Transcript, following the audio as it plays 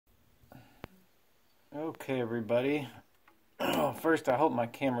Okay, everybody. First, I hope my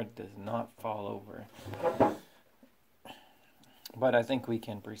camera does not fall over. But I think we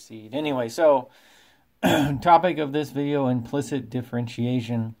can proceed. Anyway, so topic of this video, implicit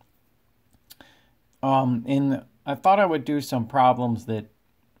differentiation. I thought I would do some problems that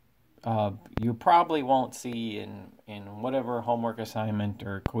you probably won't see in whatever homework assignment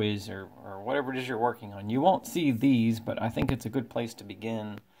or quiz or whatever it is you're working on. You won't see these, but I think it's a good place to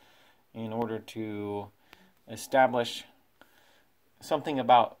begin in order to establish something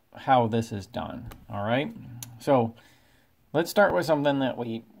about how this is done. All right? So let's start with something that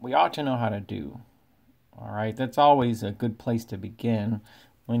we ought to know how to do. All right? That's always a good place to begin.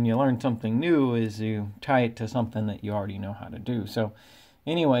 When you learn something new is you tie it to something that you already know how to do. So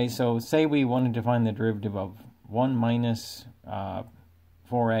anyway, so say we wanted to find the derivative of 1 minus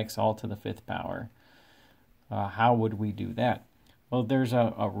 4x all to the 5th power. How would we do that? Well, there's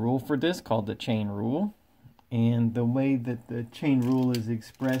a rule for this called the chain rule. And the way that the chain rule is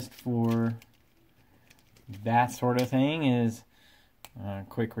expressed for that sort of thing is,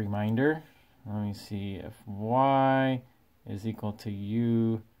 quick reminder, let me see, if y is equal to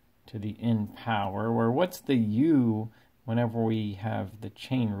u to the n power, where what's the u whenever we have the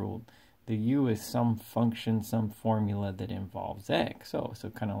chain rule? The u is some function, some formula that involves x, so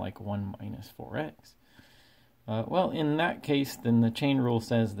kind of like 1 minus 4x. Well, in that case, then the chain rule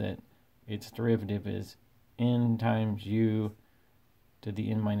says that its derivative is n times u to the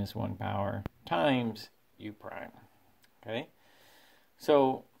n minus 1 power times u prime. Okay?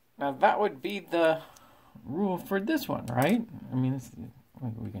 So, now that would be the rule for this one, right? I mean,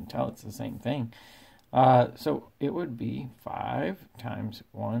 we can tell it's the same thing. So, it would be 5 times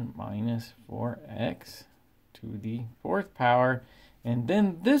 1 minus 4x to the 4th power. And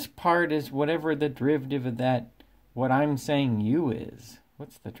then this part is whatever the derivative of that, what I'm saying u is.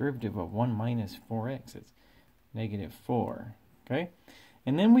 What's the derivative of 1 minus 4x? It's negative 4. Okay?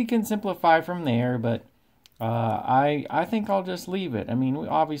 And then we can simplify from there, but I think I'll just leave it. I mean,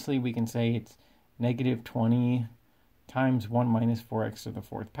 obviously we can say it's negative 20 times 1 minus 4x to the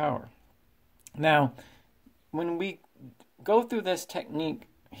 4th power. Now, when we go through this technique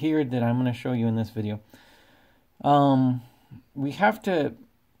here that I'm going to show you in this video, we have to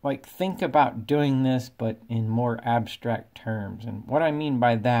think about doing this, but in more abstract terms. And what I mean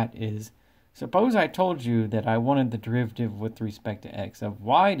by that is, suppose I told you that I wanted the derivative with respect to x of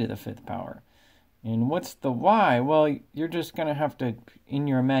y to the 5th power. And what's the y? Well, you're just going to have to, in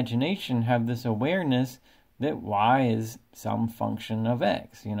your imagination, have this awareness that y is some function of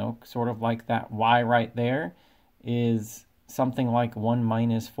x. You know, sort of like that y right there is something like 1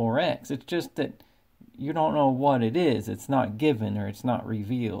 minus 4x. It's just that you don't know what it is. It's not given, or it's not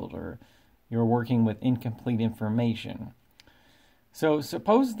revealed, or you're working with incomplete information. So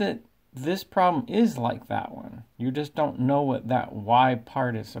suppose that this problem is like that one. You just don't know what that y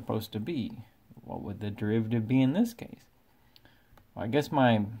part is supposed to be. What would the derivative be in this case? Well, I guess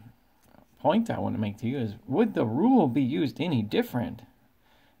my point I want to make to you is, would the rule be used any different?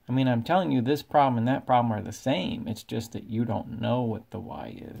 I mean, I'm telling you this problem and that problem are the same. It's just that you don't know what the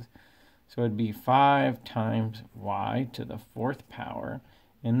y is. So it'd be 5 times y to the 4th power.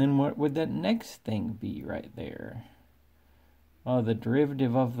 And then what would that next thing be right there? Oh, the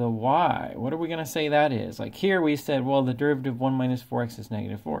derivative of the y. What are we going to say that is? Like here we said, well, the derivative of 1 minus 4x is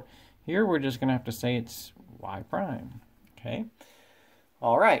negative 4. Here we're just going to have to say it's y prime. Okay?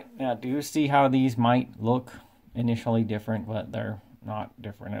 All right. Now, do you see how these might look initially different, but they're not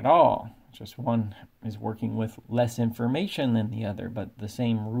different at all? Just one is working with less information than the other, but the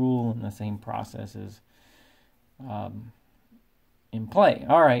same rule and the same process is in play.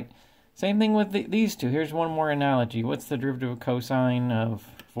 All right. Same thing with these two. Here's one more analogy. What's the derivative of cosine of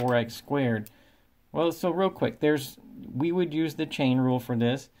 4x squared? Well, so real quick, we would use the chain rule for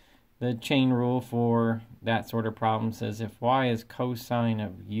this. The chain rule for that sort of problem says if y is cosine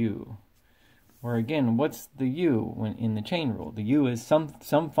of u, or again, what's the u in the chain rule? The u is some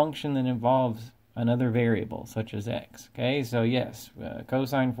function that involves another variable, such as x. Okay, so yes,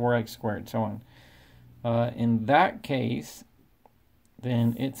 cosine 4x squared, so on. In that case,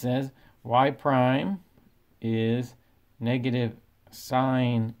 then it says y prime is negative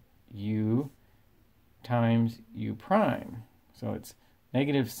sine u times u prime. So it's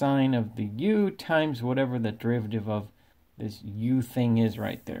negative sine of the u times whatever the derivative of this u thing is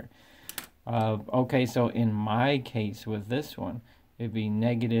right there. Okay, so in my case with this one, it'd be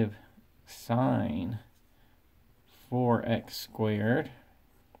negative sine 4x squared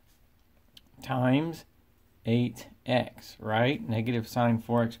times 8x, right? Negative sine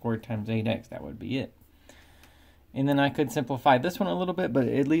 4x squared times 8x, that would be it. And then I could simplify this one a little bit, but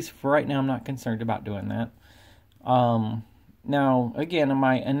at least for right now, I'm not concerned about doing that. Now, again,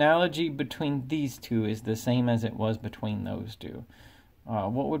 my analogy between these two is the same as it was between those two.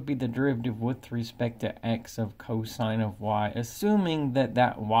 What would be the derivative with respect to x of cosine of y, assuming that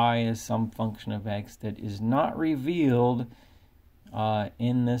that y is some function of x that is not revealed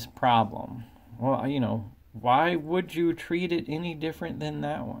in this problem? Well, you know, why would you treat it any different than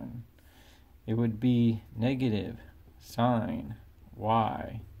that one? It would be negative sine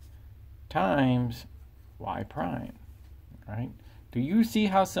y times y prime, right? Do you see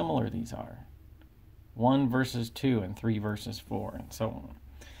how similar these are? 1 versus 2 and 3 versus 4 and so on.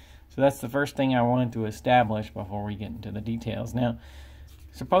 So that's the first thing I wanted to establish before we get into the details. Now,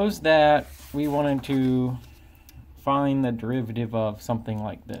 suppose that we wanted to find the derivative of something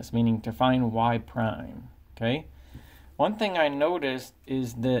like this, meaning to find y prime, okay? One thing I noticed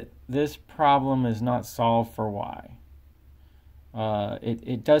is that this problem is not solved for y.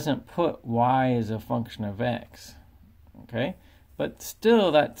 It doesn't put y as a function of x, okay? But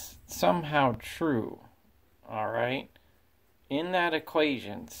still, that's somehow true, all right? In that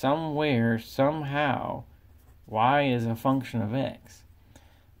equation, somewhere, somehow, y is a function of x.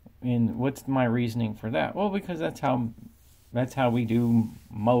 And what's my reasoning for that? Well, because that's how we do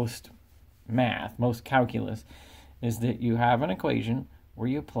most math, most calculus, is that you have an equation where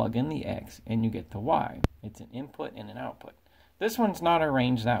you plug in the x and you get the y. It's an input and an output. This one's not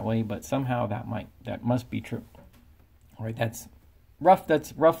arranged that way, but somehow that must be true. All right, that's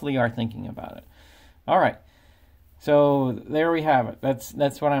roughly our thinking about it. All right, so there we have it.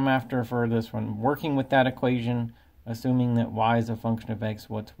 That's what I'm after for this one. Working with that equation, assuming that y is a function of x,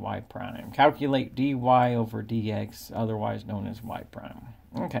 what's y prime? Calculate dy over dx, otherwise known as y prime.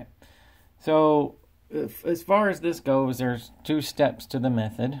 Okay, so as far as this goes, there's 2 steps to the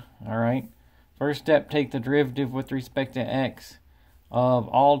method. All right, first step, take the derivative with respect to x of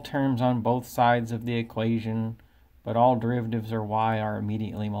all terms on both sides of the equation, but all derivatives of y are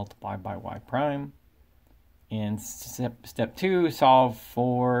immediately multiplied by y prime. And step 2, solve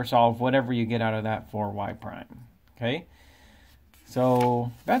whatever you get out of that for y prime. Okay?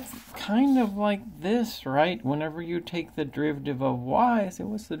 So that's kind of like this, right? Whenever you take the derivative of y, so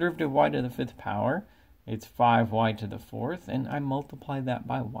what's the derivative of y to the 5th power? It's 5y to the 4th, and I multiply that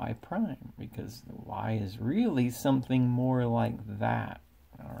by y prime, because y is really something more like that.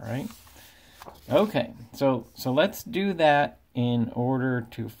 All right? Okay, so let's do that in order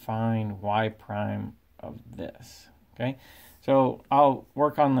to find y prime of this. Okay, so I'll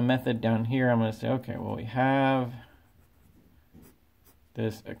work on the method down here. I'm going to say, okay, well, we have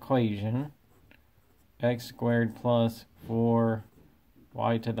this equation, x squared plus 4y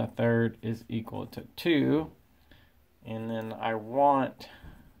to the 3rd is equal to 2. And then I want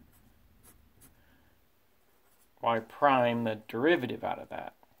y prime, the derivative out of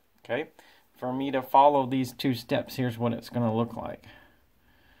that. Okay, for me to follow these 2 steps, here's what it's going to look like.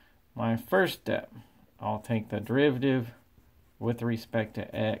 My first step, I'll take the derivative with respect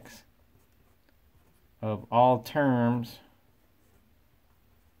to x of all terms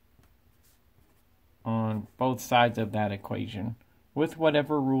on both sides of that equation with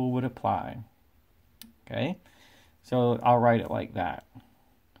whatever rule would apply. Okay, so I'll write it like that.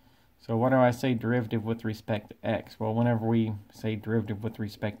 So what do I say derivative with respect to x? Well, whenever we say derivative with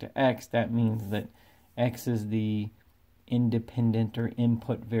respect to x, that means that x is the independent or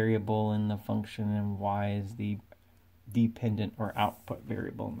input variable in the function and y is the dependent or output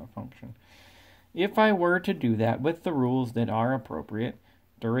variable in the function. If I were to do that with the rules that are appropriate,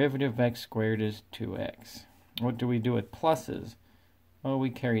 derivative of x squared is 2x. What do we do with pluses? Well, we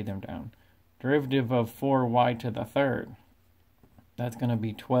carry them down. Derivative of 4y to the 3rd. That's going to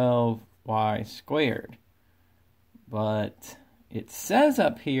be 12y squared. But it says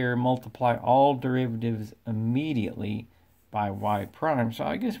up here, multiply all derivatives immediately by y prime. So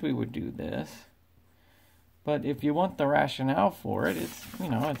I guess we would do this. But if you want the rationale for it, it's,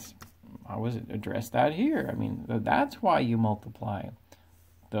 I was addressed that here. I mean, that's why you multiply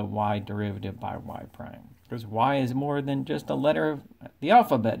the y derivative by y prime. Because y is more than just a letter of the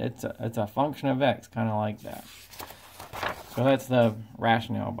alphabet. It's a function of x, kind of like that. So that's the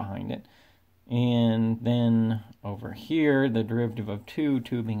rationale behind it. And then over here, the derivative of 2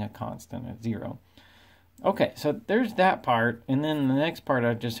 being a constant at 0. Okay, so there's that part. And then the next part,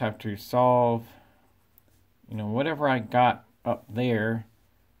 I just have to solve, whatever I got up there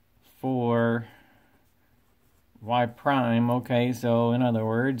for y prime. Okay, so in other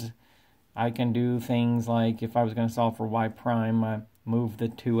words, I can do things like if I was going to solve for y prime, I move the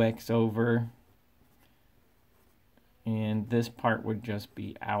 2x over. And this part would just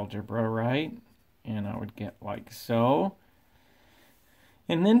be algebra, right? and I would get like so.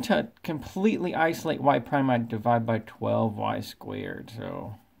 And then to completely isolate y prime, I'd divide by 12y squared.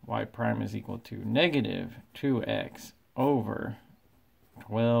 So y prime is equal to negative 2x over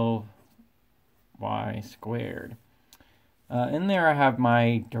 12y squared. In there I have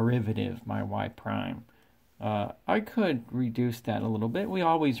my derivative, my y prime. I could reduce that a little bit. We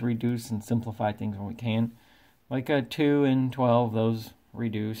always reduce and simplify things when we can. Like 2 and 12, those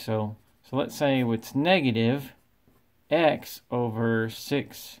reduce. So let's say it's negative x over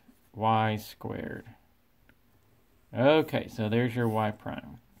 6y squared. Okay, so there's your y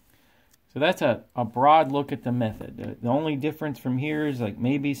prime. So that's a broad look at the method. The only difference from here is like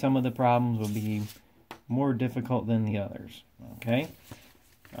maybe some of the problems will be more difficult than the others. Okay,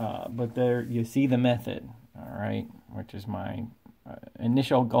 but there you see the method, all right, which is my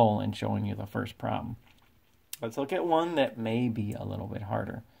initial goal in showing you the first problem. Let's look at one that may be a little bit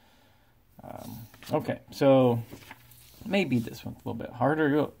harder. Okay, so maybe this one's a little bit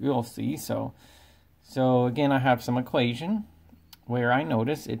harder. You'll see. So again, I have some equation where I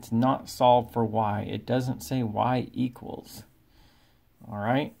notice it's not solved for y. It doesn't say y equals. All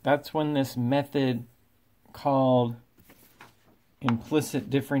right, that's when this method called implicit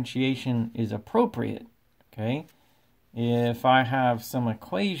differentiation is appropriate. Okay, if I have some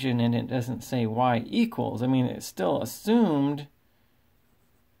equation and it doesn't say y equals, I mean, it's still assumed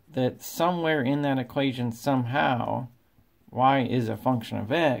that somewhere in that equation somehow y is a function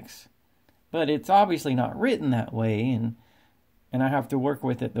of x, but it's obviously not written that way, and I have to work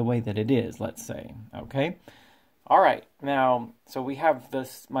with it the way that it is, let's say. Okay, all right, now so we have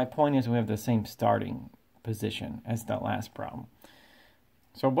this, my point is we have the same starting position as the last problem.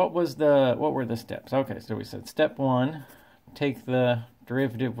 So what were the steps? Okay, so we said step 1, take the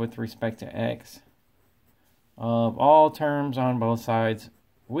derivative with respect to x of all terms on both sides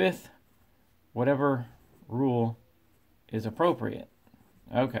with whatever rule is appropriate.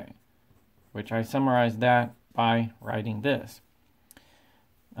 Okay, which I summarized that by writing this.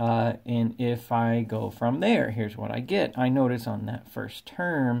 And if I go from there, here's what I get. I notice on that first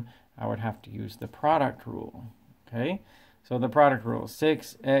term, I would have to use the product rule. Okay, so the product rule,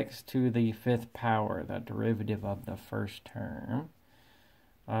 6x to the 5th power, the derivative of the first term,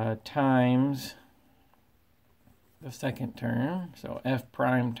 times the second term, so f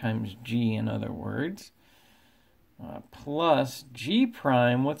prime times g, in other words, plus g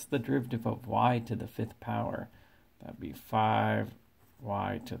prime, what's the derivative of y to the 5th power? That'd be 5y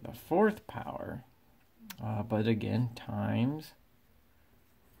to the 4th power, but again, times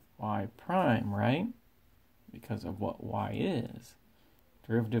y prime, right? Because of what y is.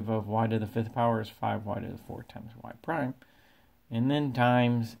 Derivative of y to the 5th power is 5y to the 4th times y prime. And then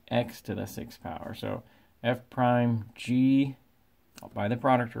times x to the 6th power. So f prime g, by the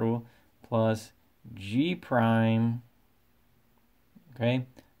product rule, plus g prime, okay,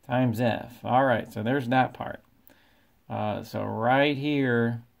 times f. All right, so there's that part. So right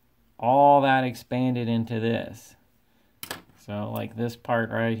here, all that expanded into this. So like this part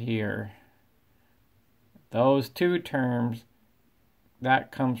right here, those two terms,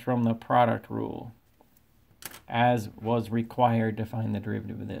 that comes from the product rule, as was required to find the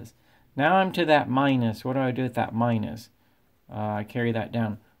derivative of this. Now I'm to that minus. What do I do with that minus? I carry that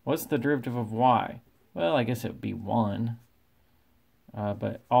down. What's the derivative of y? Well, I guess it would be 1.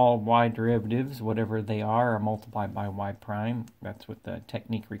 But all y derivatives, whatever they are multiplied by y prime. That's what the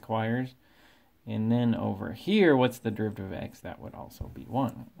technique requires. And then over here, what's the derivative of x? That would also be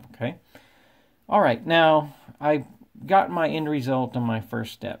 1. Okay. All right, now I got my end result on my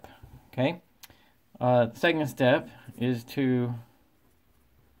first step. Okay. The second step is to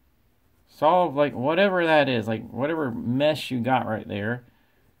solve like whatever that is, like whatever mess you got right there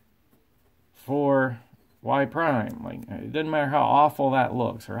for y prime. Like it doesn't matter how awful that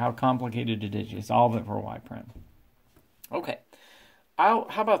looks or how complicated it is, you solve it for y prime. Okay. How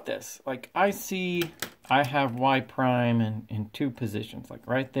about this? Like I see I have y prime in two positions, like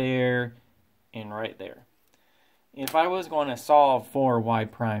right there and right there. If I was going to solve for y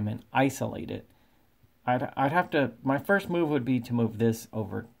prime and isolate it, I'd have to, my first move would be to move this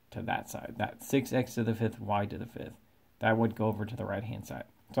over to that side. That 6x to the 5th, y to the 5th. That would go over to the right-hand side.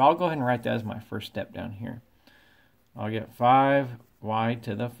 So I'll go ahead and write that as my first step down here. I'll get 5y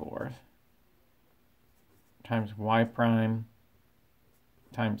to the 4th times y prime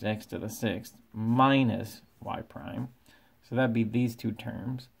times x to the 6th minus y prime. So that'd be these two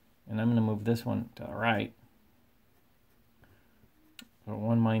terms. And I'm going to move this one to the right. So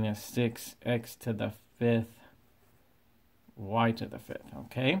 1 minus 6x to the 5th, y to the 5th,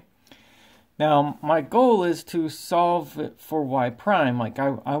 okay? Now, my goal is to solve it for y prime. Like, I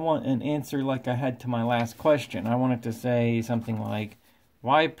want an answer like I had to my last question. I want it to say something like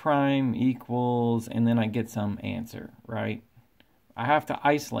y prime equals, and then I get some answer, right? I have to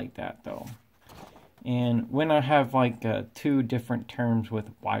isolate that, though. And when I have, like, two different terms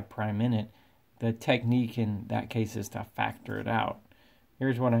with y prime in it, the technique in that case is to factor it out.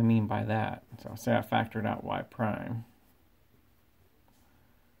 Here's what I mean by that. So, say I factored out y prime.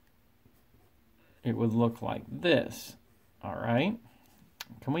 It would look like this. All right.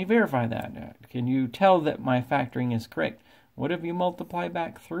 Can we verify that? Can you tell that my factoring is correct? What if you multiply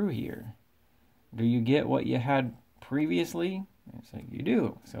back through here? Do you get what you had previously? So you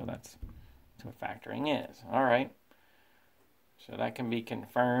do. So that's what factoring is. All right. So that can be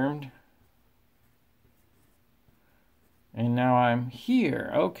confirmed. And now I'm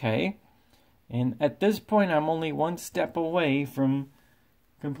here. Okay. And at this point, I'm only one step away from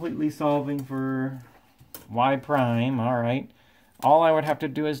completely solving for y prime. All right. All I would have to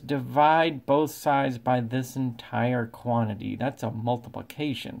do is divide both sides by this entire quantity. That's a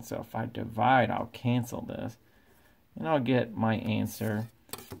multiplication. So if I divide, I'll cancel this. And I'll get my answer.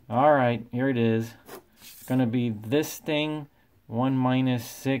 All right, here it is. It's going to be this thing, 1 minus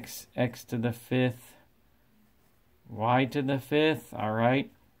 6x to the 5th, y to the 5th, all right,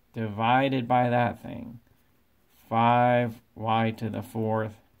 divided by that thing. 5y to the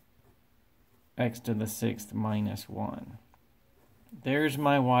 4th, x to the 6th minus 1. There's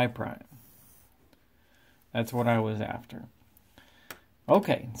my y prime. That's what I was after.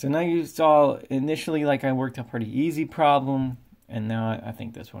 Okay, so now you saw initially like I worked a pretty easy problem, and now I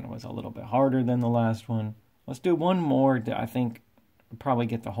think this one was a little bit harder than the last one. Let's do one more that I think will probably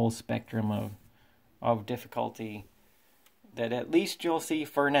get the whole spectrum of difficulty that at least you'll see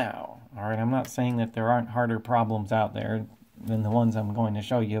for now. All right, I'm not saying that there aren't harder problems out there than the ones I'm going to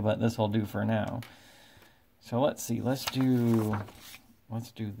show you, but this will do for now. So let's see, let's do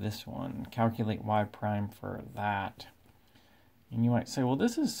this one. Calculate y prime for that. And you might say, well,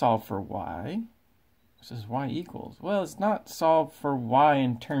 this is solved for y. This is y equals. Well, it's not solved for y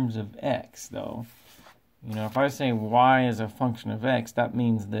in terms of x, though. You know, if I say y is a function of x, that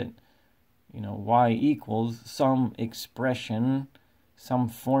means that, you know, y equals some expression, some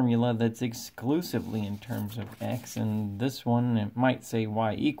formula that's exclusively in terms of x. And this one, it might say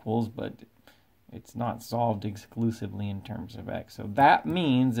y equals, but it's not solved exclusively in terms of x. So that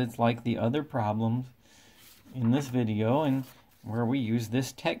means it's like the other problems in this video and where we use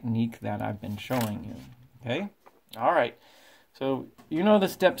this technique that I've been showing you. Okay? All right. So you know the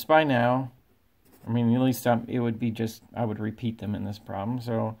steps by now. I mean, at least it would be just, I would repeat them in this problem.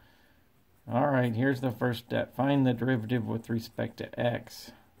 So, all right, here's the first step. Find the derivative with respect to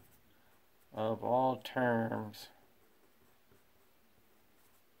x of all terms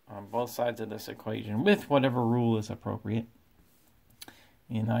on both sides of this equation with whatever rule is appropriate.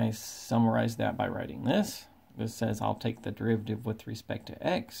 And I summarize that by writing this. This says I'll take the derivative with respect to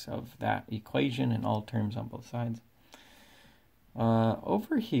x of that equation in all terms on both sides.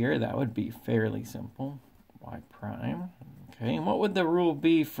 Over here, that would be fairly simple. Y prime. Okay, and what would the rule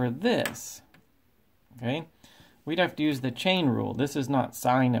be for this? Okay, we'd have to use the chain rule. This is not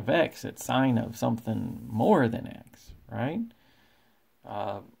sine of x, it's sine of something more than x, right?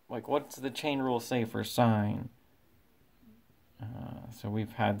 Like, what's the chain rule say for sine? So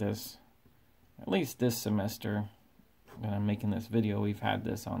we've had this, at least this semester, that I'm making this video, we've had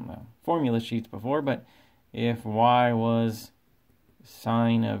this on the formula sheets before, but if y was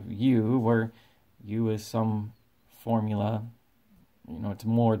sine of u, where u is some formula, you know, it's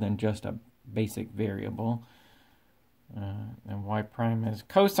more than just a basic variable, and y prime is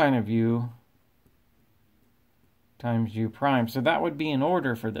cosine of u times u prime. So that would be in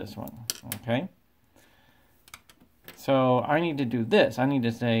order for this one, okay? So I need to do this. I need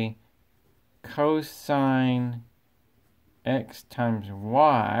to say cosine x times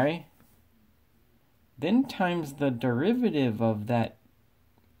y, then times the derivative of that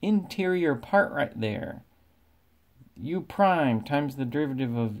interior part right there. U prime times the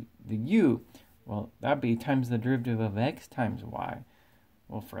derivative of the u. Well, that'd be times the derivative of x times y.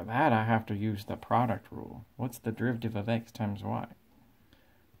 Well, for that, I have to use the product rule. What's the derivative of x times y?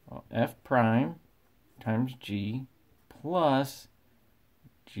 Well, f prime times g plus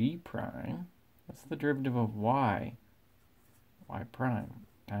g prime. What's the derivative of y? Y prime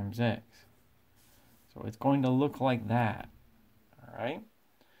times x. So it's going to look like that. All right?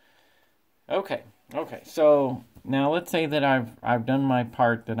 Okay. So now let's say that I've done my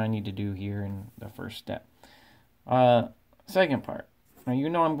part that I need to do here in the first step. Second part. Now you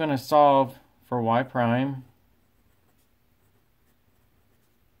know I'm going to solve for y prime.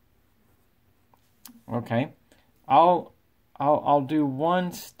 Okay, I'll do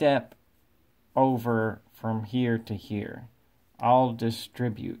one step over from here to here. I'll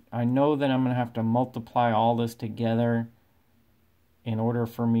distribute. I know that I'm going to have to multiply all this together in order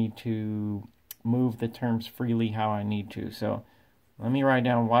for me to move the terms freely how I need to. So let me write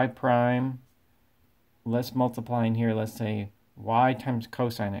down y prime. Let's multiply in here. Let's say y times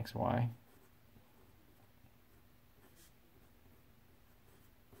cosine xy.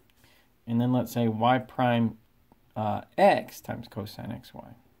 And then let's say y prime x times cosine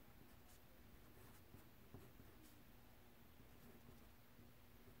xy.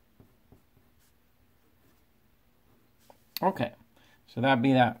 Okay, so that'd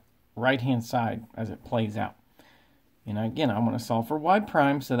be that right-hand side as it plays out. And again, I'm going to solve for y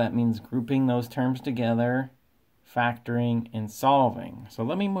prime, so that means grouping those terms together, factoring, and solving. So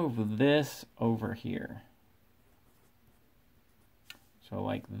let me move this over here. So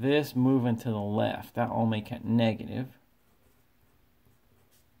like this moving to the left, that will make it negative.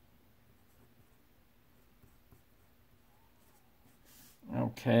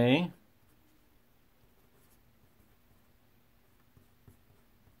 Okay.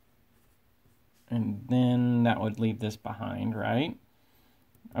 And then that would leave this behind, right?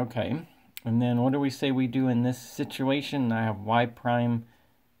 Okay. And then what do we say we do in this situation? I have y prime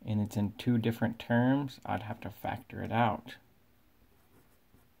and it's in two different terms. I'd have to factor it out.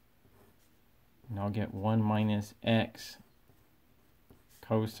 And I'll get 1 minus x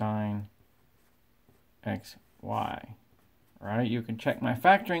cosine xy. Right? You can check my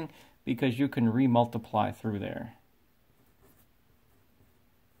factoring because you can remultiply through there.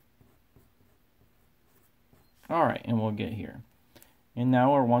 All right, and we'll get here. And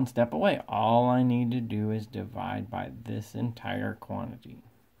now we're one step away. All I need to do is divide by this entire quantity.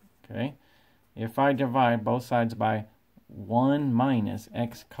 Okay? If I divide both sides by 1 minus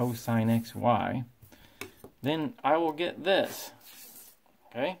x cosine xy, then I will get this.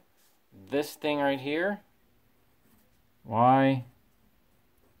 Okay? This thing right here, y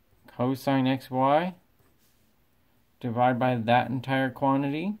cosine xy, divide by that entire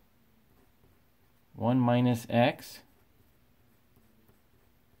quantity, 1 minus x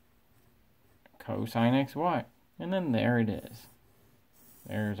cosine xy. And then there it is.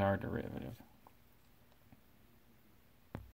 There's our derivative.